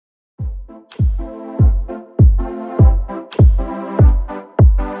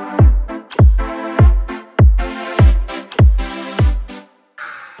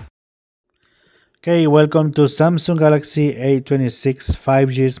Okay, welcome to Samsung Galaxy A26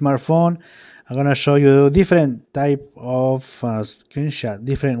 5G smartphone. I'm gonna show you different type of screenshot,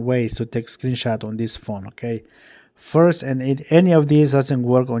 different ways to take screenshot on this phone. Okay, first, and if any of these doesn't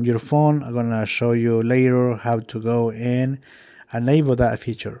work on your phone, I'm gonna show you later how to go and enable that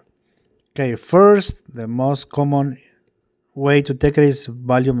feature. Okay, first, the most common way to take it is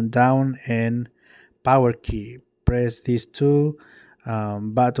volume down and power key. Press these two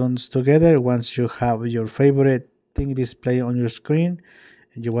buttons together once you have your favorite thing display on your screen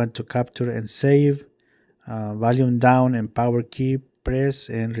and you want to capture and save. Volume down and power key, press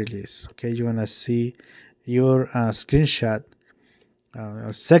and release. Okay, you want to see your screenshot.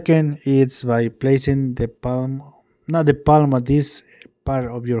 Second, it's by placing the palm, not the palm of this part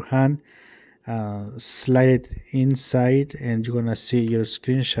of your hand, slide it inside and you're gonna see your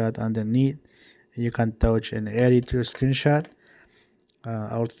screenshot underneath. You can touch and edit your screenshot.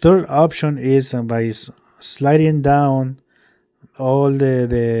 Our third option is by sliding down all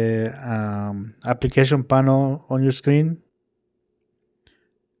the application panel on your screen.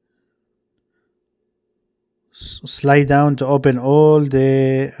 Slide down to open all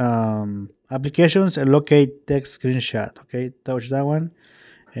the applications and locate text screenshot. Okay, touch that one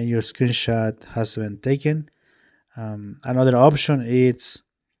and your screenshot has been taken. Another option is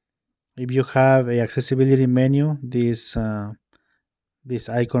if you have a accessibility menu, this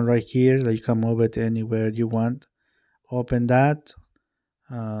icon right here that you can move it anywhere you want. Open that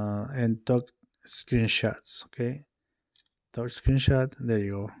and talk screenshots. Okay, touch screenshot. There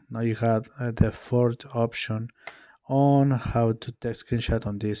you go. Now you have the fourth option on how to take screenshot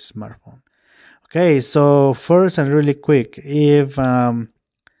on this smartphone. Okay, so first and really quick, if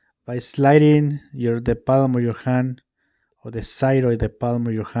by sliding the palm of your hand or the side of the palm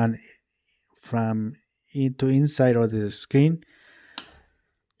of your hand from into inside of the screen,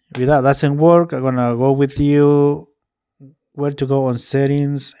 if that doesn't work, I'm gonna go with you where to go on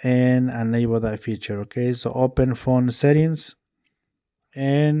settings and enable that feature. Okay, so open phone settings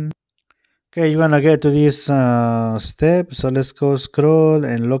and okay, you're gonna get to this step. So let's go scroll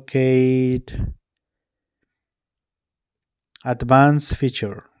and locate advanced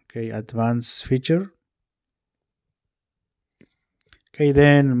feature. Okay, advanced feature. Okay,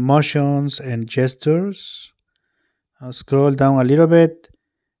 then motions and gestures. Scroll down a little bit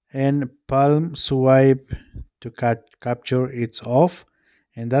and palm swipe to capture it's off,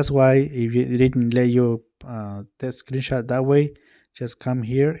 and that's why if it didn't let you take screenshot that way, just come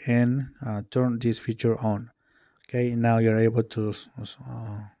here and turn this feature on. Okay, now you're able to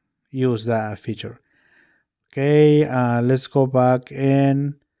use that feature. Okay, let's go back,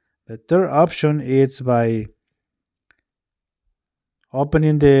 and the third option is by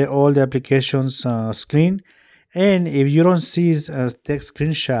opening the all the applications screen, and if you don't see a text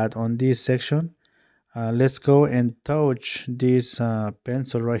screenshot on this section, let's go and touch this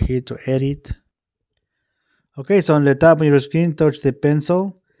pencil right here to edit. Okay, so on the top of your screen, touch the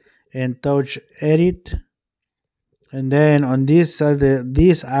pencil and touch edit. And then on these are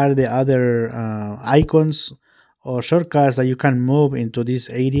the other icons or shortcuts that you can move into this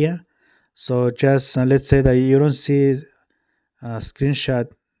area. So just let's say that you don't see a screenshot,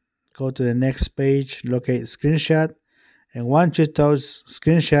 go to the next page, locate screenshot, and once you touch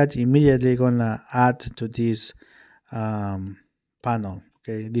screenshot, immediately gonna add to this panel.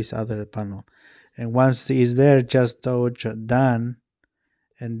 Okay, this other panel, and once it's there, just touch done,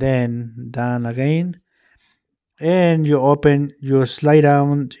 and then done again, and you slide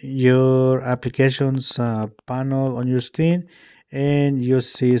down your applications panel on your screen, and you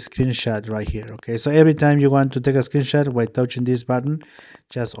see screenshot right here. Okay, so every time you want to take a screenshot by touching this button,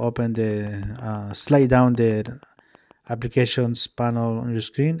 just open the slide down the applications panel on your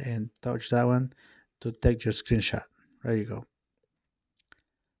screen and touch that one to take your screenshot. There you go.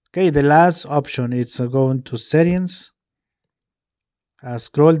 Okay, the last option is going to settings.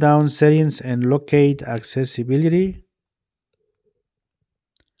 Scroll down settings and locate accessibility.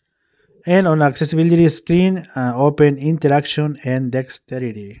 And on accessibility screen, open interaction and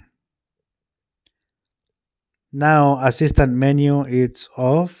dexterity. Now assistant menu it's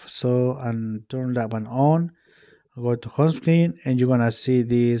off, so and turn that one on. Go to home screen and you're gonna see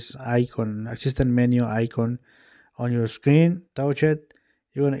this icon, assistant menu icon on your screen. Touch it.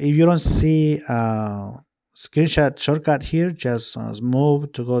 If you don't see screenshot shortcut here, just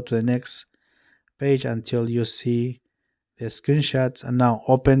move to go to the next page until you see the screenshots. And now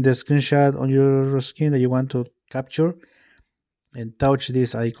open the screenshot on your screen that you want to capture and touch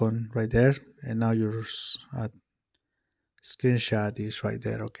this icon right there. And now your screenshot is right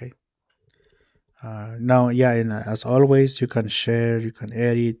there. Okay. Now, yeah, and as always, you can share, you can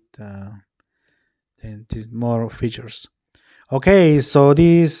edit, and more features. Okay, so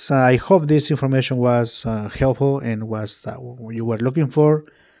this I hope this information was helpful and was what you were looking for.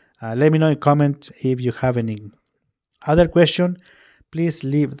 Let me know in comment if you have any other question. Please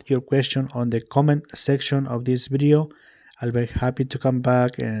leave your question on the comment section of this video. I'll be happy to come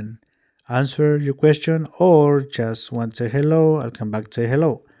back and answer your question, or just want to say hello, I'll come back to say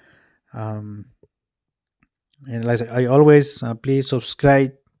hello. And like I always, please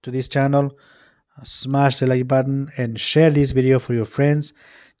subscribe to this channel, smash the like button, and share this video for your friends,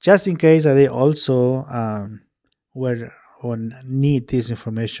 just in case that they also were or need this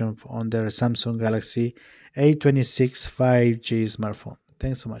information on their Samsung Galaxy A26 5G smartphone.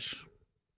 Thanks so much.